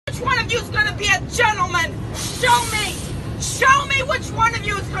one of you is going to be a gentleman? Show me! Show me which one of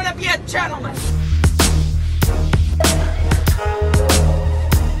you is going to be a gentleman!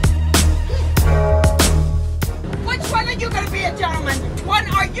 Which one are you going to be a gentleman? When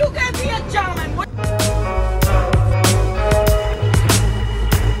are you going to be a gentleman?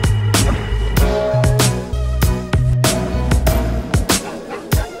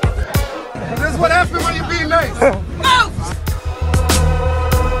 This is what happens when you're being nice. Move!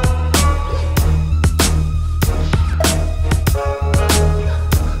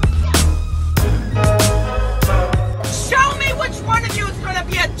 Show me which one of you is going to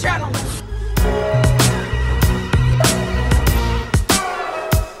be a gentleman.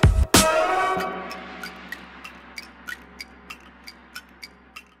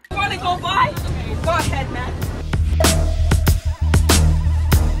 Want to go by? Go ahead, man.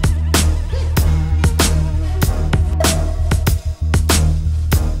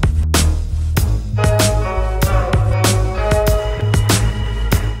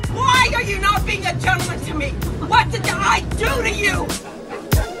 Why are you not being a gentleman to me? What did I do to you?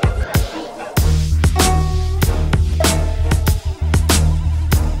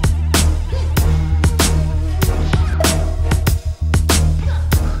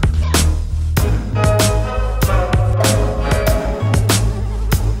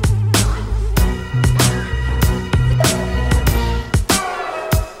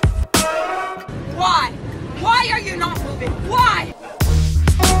 Why? Why are you not moving? Why?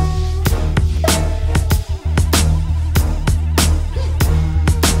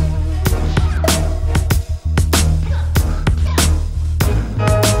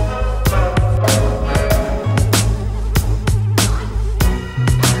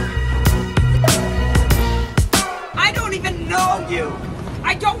 I don't even know you.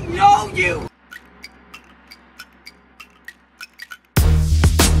 I don't know you.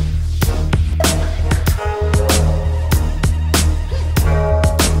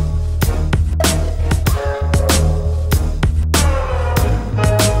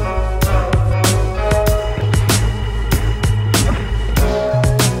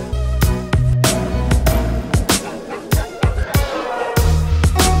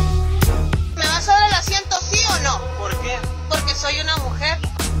 ¿Me vas a dar el asiento, sí o no? ¿Por qué? Porque soy una mujer.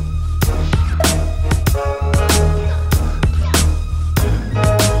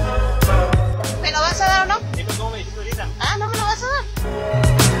 ¿Me lo vas a dar o no? Dime cómo me dijiste ahorita. Ah, ¿no me lo vas a dar?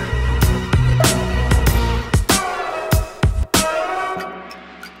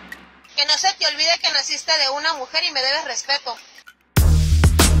 Que no se te olvide que naciste de una mujer y me debes respeto.